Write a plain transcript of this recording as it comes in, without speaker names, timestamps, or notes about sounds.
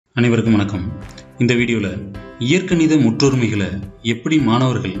அனைவருக்கும் வணக்கம். இந்த வீடியோவில் இயற்கணித முற்றொருமைகளை எப்படி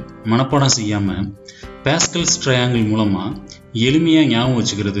மாணவர்கள் மனப்பாடம் செய்யாமல் பாஸ்கல்ஸ் ட்ரையாங்கிள் மூலமாக எளிமையாக ஞாபகம்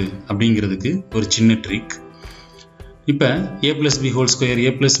வச்சுக்கிறது அப்படிங்கிறதுக்கு ஒரு சின்ன ட்ரிக். இப்போ a + b whole square,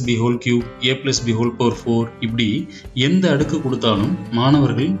 a + b whole cube, a + b whole power 4 இப்படி எந்த அடுக்கு கொடுத்தாலும்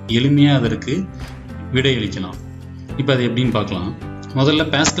மாணவர்கள் எளிமையாக அதற்கு விடையளிக்கலாம். இப்போ அது எப்படின்னு பார்க்கலாம். முதல்ல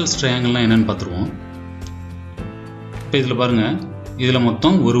பாஸ்கல்ஸ் ட்ரையாங்கிள்லாம் என்னென்னு பார்த்துருவோம். இப்போ இதில் பாருங்கள், இதில்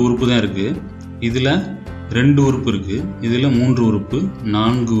மொத்தம் ஒரு உறுப்பு தான் இருக்குது. இதில் 2 உறுப்பு இருக்குது. இதில் 3 உறுப்பு,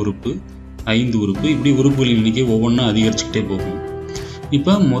 4 உறுப்பு, 5 உறுப்பு, இப்படி உறுப்புகளின் எண்ணிக்கை ஒவ்வொன்றா அதிகரிச்சுக்கிட்டே போகும்.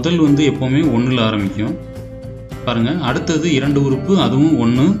 இப்போ முதல் எப்போவுமே 1ல் ஆரம்பிக்கும் பாருங்கள். அடுத்தது 2 உறுப்பு, அதுவும்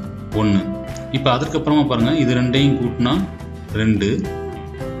 1 1. இப்போ அதற்கப்புறமா பாருங்கள், இது 2ஐயும் கூட்டினா 2,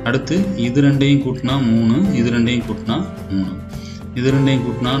 அடுத்து இது 2ஐயும் கூட்டினா 3, இது 2ஐயும் கூட்டினா 3, இது 2ஐயும்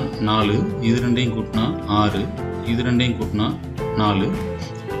கூட்டினா 4, இது 2ஐயும் கூட்டினா 6, இது 2ஐயும் கூட்டினா 4.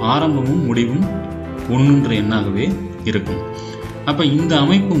 ஆரம்பமும் முடிவும் 1ன்ற எண்ணாகவே இருக்கும். அப்போ இந்த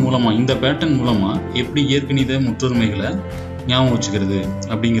அமைப்பு மூலமாக, இந்த பேட்டர்ன் மூலமாக எப்படி இயற்கணித முற்றொருமைகளை ஞாபகம் வச்சுக்கிறது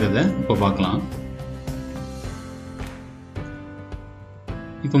அப்படிங்கிறத இப்போ பார்க்கலாம்.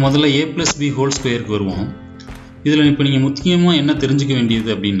 இப்போ முதல்ல a + b ஹோல் ஸ்கொயருக்கு வருவோம். இதில் இப்போ நீங்கள் முக்கியமாக என்ன தெரிஞ்சுக்க வேண்டியது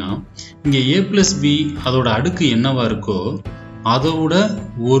அப்படின்னா, இங்கே a + b அதோட அடுக்கு என்னவா இருக்கோ அதோட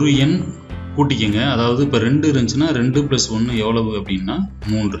ஒரு எண் கூட்டிக்கங்க. அதாவது இப்போ 2 இருந்துச்சுன்னா 2 + 1 எவ்வளவு அப்படின்னா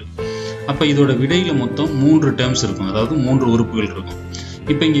 3. அப்போ இதோட விடையில் மொத்தம் 3 டேர்ம்ஸ் இருக்கும், அதாவது 3 உறுப்புகள் இருக்கும்.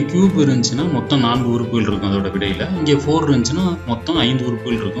 இப்போ இங்கே கியூப் இருந்துச்சுன்னா மொத்தம் 4 உறுப்புகள் இருக்கும் அதோட விடையில். இங்கே 4 இருந்துச்சுன்னா மொத்தம் 5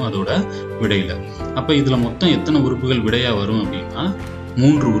 உறுப்புகள் இருக்கும் அதோட விடையில். அப்போ இதில் மொத்தம் எத்தனை உறுப்புகள் விடையாக வரும் அப்படின்னா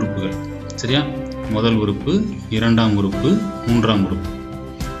 3 உறுப்புகள். சரியா? முதல் உறுப்பு, 2ஆம் உறுப்பு, 3ஆம் உறுப்பு.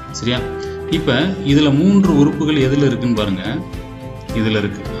 சரியா? இப்போ இதில் 3 உறுப்புகள் எதில் இருக்குன்னு பாருங்கள், இதில்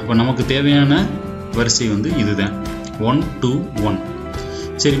இருக்குது. அப்போ நமக்கு தேவையான வரிசை இதுதான், 1 2 1.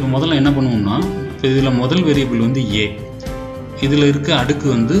 சரி, இப்போ முதல்ல என்ன பண்ணுவோம்னா, இப்போ இதில் முதல் வேரியபிள் a, இதில் இருக்க அடுக்கு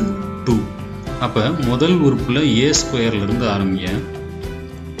 2. அப்போ முதல் உறுப்பில் a ஸ்கொயர்லேருந்து ஆரம்பிங்க.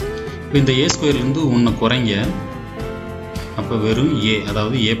 இப்போ இந்த a ஸ்கொயர்லேருந்து 1 குறைங்க. அப்போ வெறும் a,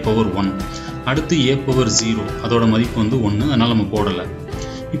 அதாவது a பவர் 1. அடுத்து a பவர் 0, அதோட மதிப்பு 1, அதனால் நம்ம போடலை.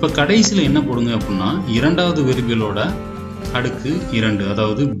 இப்போ கடைசியில் என்ன போடுங்க அப்படின்னா, இரண்டாவது வேரியபிளோட அடுக்கு 2,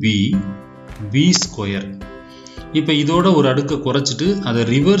 அதாவது b ஸ்கொயர். இப்போ இதோட ஒரு அடுக்கை குறைச்சிட்டு அதை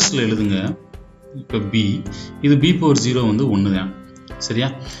ரிவர்ஸில் எழுதுங்க. இப்போ இது b பவர் 0 1 தான். சரியா?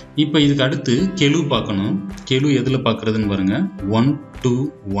 இப்போ இதுக்கு அடுத்து கெழு பார்க்கணும். கெழு எதில் பார்க்குறதுன்னு பாருங்கள், 1 2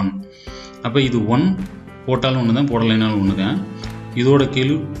 1. அப்போ இது 1 போட்டாலும் 1 தான், போடலைனாலும் 1 தான். இதோட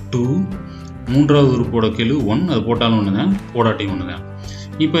கெழு 2, மூன்றாவது உறுப்போட கெழு 1, அது போட்டாலும் 1 தான், போடாட்டியும் 1 தான்.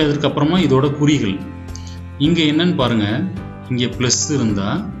 இப்போ இதற்கப்புறமா இதோட குறிகள் இங்கே என்னன்னு பாருங்க, இங்கே ப்ளஸ்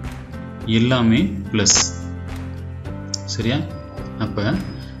இருந்தால் எல்லாமே ப்ளஸ். சரியா? அப்போ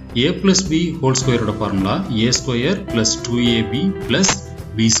a + b ஹோல் ஸ்கொயரோட ஃபார்முலா a² + 2ab +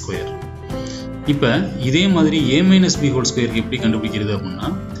 b². இப்போ இதே மாதிரி a - b ஹோல் ஸ்கொயருக்கு எப்படி கண்டுபிடிக்கிறது அப்படின்னா,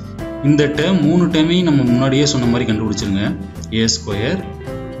 இந்த டேர்ம் 3 டேர்மையும் நம்ம முன்னாடியே சொன்ன மாதிரி கண்டுபிடிச்சிருங்க. a²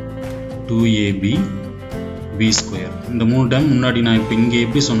 2ab b². இந்த 3 டேர்ம் முன்னாடி நான் இப்போ இங்கே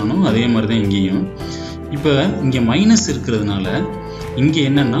எப்படி சொன்னனோ அதே மாதிரி தான் இங்கேயும். இப்போ இங்கே மைனஸ் இருக்கிறதுனால இங்கே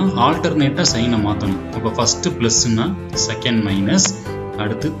என்னென்னா ஆல்டர்னேட்டாக சைனை மாற்றணும். அப்போ ஃபஸ்ட்டு ப்ளஸ்ன்னா செகண்ட் மைனஸ்,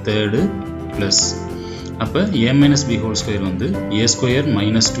 அடுத்து தேர்டு ப்ளஸ். அப்போ a - b whole square a²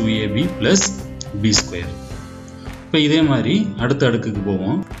 - 2ab + b². இப்போ இதே மாதிரி அடுத்த அடுக்குக்கு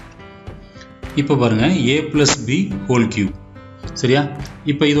போவோம். இப்போ பாருங்கள், a + b ஹோல் கியூப். சரியா?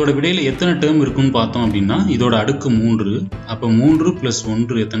 இப்போ இதோட விடையில் எத்தனை டேர்ம் இருக்குன்னு பார்த்தோம் அப்படின்னா, இதோட அடுக்கு 3. அப்போ 3 +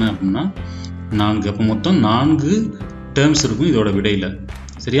 1 எத்தனை அப்படின்னா 4. அப்போ மொத்தம் 4 டேர்ம்ஸ் இருக்கும் இதோட விடையில்.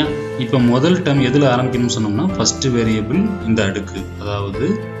 சரியா? இப்போ முதல் டேர்ம் எதில் ஆரம்பிக்கணும்னு சொன்னோம்னா, ஃபஸ்ட்டு வேரியபிள் இந்த அடுக்கு, அதாவது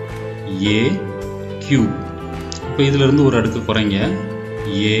a கியூப். இப்போ இதிலிருந்து ஒரு அடுக்கு குறைங்க,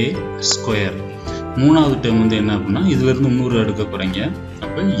 a². மூணாவது டேர்ம் என்ன அப்படின்னா, இதிலிருந்து இன்னொரு அடுக்கு குறைங்க.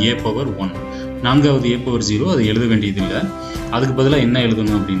 அப்போ a பவர் 1. நான்காவது a பவர் 0, அது எழுத வேண்டியதில்லை. அதுக்கு பதிலாக என்ன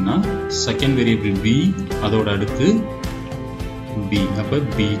எழுதணும் அப்படின்னா, செகண்ட் வேரியபிள் b, அதோட அடுக்கு b, அப்போ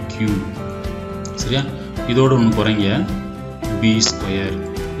b³. சரியா? இதோட ஒன்று குறைங்க, b².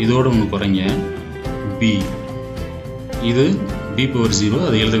 இதோட ஒன்று குறைங்க, b. இது b பவர் 0,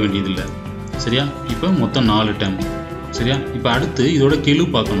 அதை எழுத வேண்டியதில்லை. சரியா? இப்போ மொத்தம் 4 டேர்ம். சரியா? இப்போ அடுத்து இதோட கெழு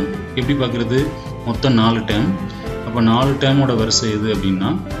பார்க்கணும். எப்படி பார்க்குறது? மொத்தம் 4 டேர்ம். அப்போ 4 டேர்மோட வரிசை எது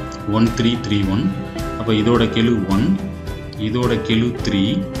அப்படின்னா 1 3 3 1. அப்போ இதோட கெழு 1, இதோட கெழு 3,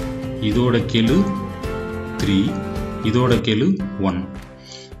 இதோட கெழு 3, இதோட கெழு 1.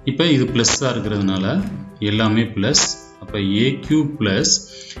 இப்போ இது ப்ளஸ்ஸாக இருக்கிறதுனால எல்லாமே ப்ளஸ். அப்போ a³ +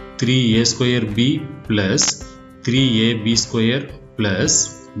 3a² b + 3ab² +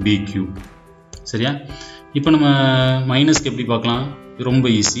 b cube. சரியா? இப்போ நம்ம மைனஸ்க்கு எப்படி பார்க்கலாம்? ரொம்ப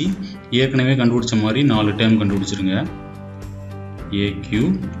ஈஸி. ஏற்கனவே கண்டுபிடிச்ச மாதிரி 4 term கண்டுபிடிச்சிருங்க. a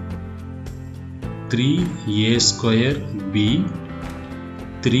cube 3a square b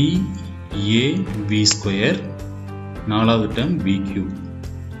 3ab square, நாலாவது டேர்ம் b cube.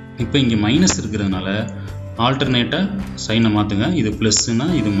 இப்போ இங்கே மைனஸ் இருக்கிறதுனால ஆல்டர்னேட்டாக சைனை மாற்றுங்க. இது ப்ளஸ்னா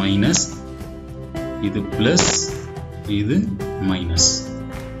இது மைனஸ், இது ப்ளஸ், இது மைனஸ்.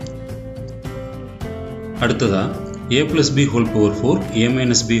 அடுத்ததா a plus b whole power 4 a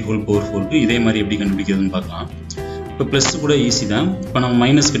minus b whole power 4க்கு இதே மாதிரி எப்படி கண்டுபிடிக்கிறதுன்னு பார்க்கலாம். இப்போ ப்ளஸ் கூட ஈஸி தான். இப்போ நம்ம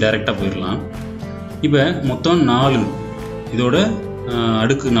மைனஸ்க்கு டைரெக்டாக போயிடலாம். இப்போ மொத்தம் 4, இதோட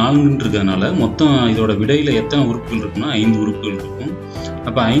அடுக்கு 4ன்றதுனால மொத்தம் இதோட விடையில் எத்தனை உறுப்புகள் இருக்குன்னா 5 உறுப்புகள் இருக்கும்.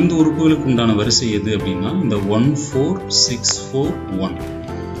 அப்போ 5 உறுப்புகளுக்கு உண்டான வரிசை எது அப்படின்னா இந்த 1 4 6 4 1.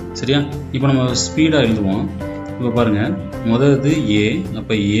 சரியா? இப்போ நம்ம ஸ்பீடாக எழுதுவோம். இப்போ பாருங்கள், முதல்து a,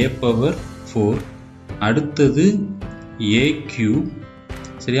 அப்போ a பவர் 4, அடுத்தது a கியூப்.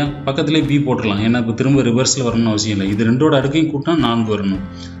 சரியா? பக்கத்துலேயே b போட்டுடலாம், ஏன்னா இப்போ திரும்ப ரிவர்ஸில் வரணும்னு அவசியம் இல்லை. இது ரெண்டோட அடுக்கையும் கூட்டினா 4 வரணும்.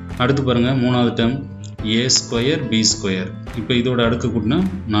 அடுத்து பாருங்கள், மூணாவது term a square b square. இப்போ இதோட அடுக்கு கூட்டினா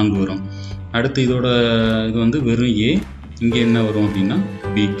 4 வரும். அடுத்து இதோட இது வந்து வெறும் a, இங்கே என்ன வரும் அப்படின்னா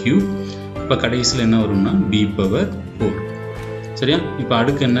b கியூப். இப்போ கடைசியில் என்ன வரும்னா b பவர் 4. சரியா? இப்போ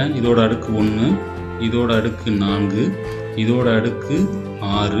அடுக்கு என்ன? இதோட அடுக்கு 1, இதோட அடுக்கு 4, இதோட அடுக்கு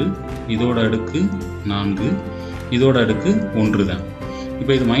 6, இதோட அடுக்கு 4, இதோட அடுக்கு 1 தான்.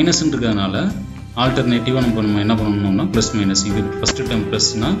 இப்போ இது மைனஸ்ன்னு இருக்கிறதுனால ஆல்டர்னேட்டிவாக நம்ம என்ன பண்ணணும்னா ப்ளஸ் மைனஸ். இது ஃபஸ்ட்டு டைம்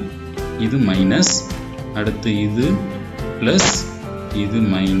ப்ளஸ்னால் இது மைனஸ், அடுத்து இது ப்ளஸ், இது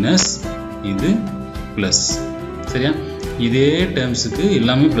மைனஸ், இது ப்ளஸ். சரியா? இதே டேர்ம்ஸுக்கு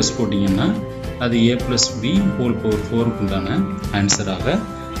எல்லாமே ப்ளஸ் போட்டிங்கன்னா அது a plus b whole power 4க்கு உண்டான ஆன்சராக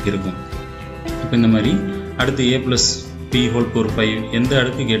இருக்கும். இப்போ இந்த மாதிரி அடுத்து a plus b whole power 5 எந்த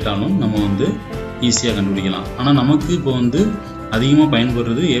அடுக்கு கேட்டாலும் நம்ம வந்து ஈஸியாக கண்டுபிடிக்கலாம். ஆனால் நமக்கு இப்போ வந்து அதிகமாக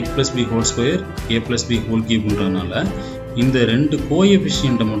பயன்படுறது a plus b whole square, a plus b whole cubeன்றதுனால இந்த ரெண்டு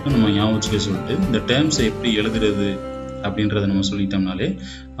கோஎஃபிஷியண்ட்டை மட்டும் நம்ம ஞாபகம் வச்சுக்க சொல்லிட்டு இந்த டேர்ம்ஸை எப்படி எழுதுறது அப்படின்றத நம்ம சொல்லிட்டோம்னாலே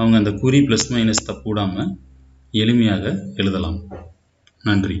அவங்க அந்த குறி ப்ளஸ் மைனஸ் தப்பு விடாமல் எளிமையாக எழுதலாம்.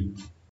 நன்றி.